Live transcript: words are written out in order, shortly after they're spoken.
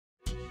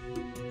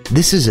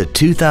This is a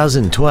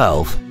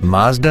 2012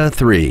 Mazda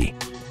 3.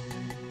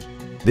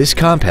 This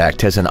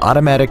compact has an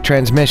automatic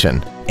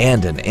transmission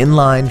and an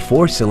inline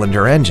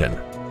 4-cylinder engine.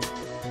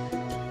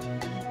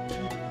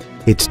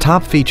 Its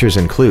top features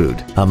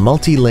include a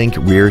multi-link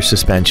rear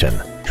suspension,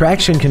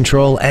 traction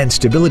control and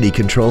stability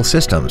control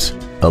systems,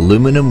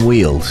 aluminum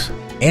wheels,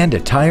 and a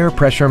tire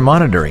pressure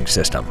monitoring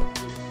system.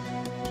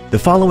 The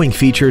following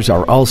features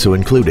are also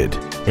included: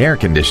 air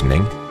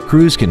conditioning,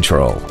 cruise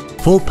control,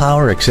 full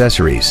power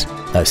accessories,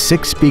 a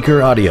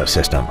 6-speaker audio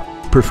system,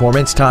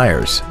 performance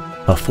tires,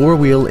 a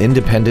 4-wheel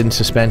independent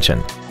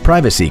suspension,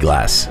 privacy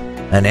glass,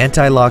 an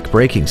anti-lock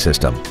braking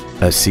system,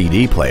 a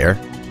CD player,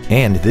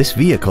 and this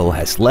vehicle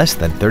has less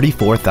than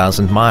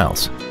 34,000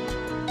 miles.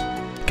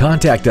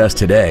 Contact us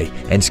today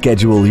and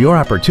schedule your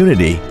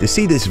opportunity to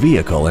see this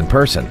vehicle in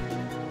person.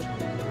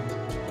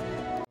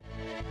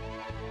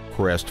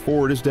 Crest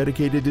Ford is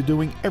dedicated to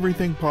doing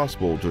everything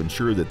possible to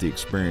ensure that the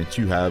experience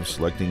you have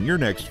selecting your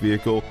next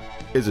vehicle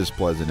is as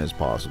pleasant as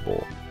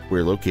possible.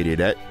 We're located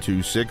at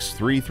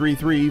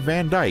 26333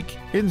 Van Dyke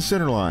in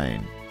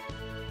Centerline.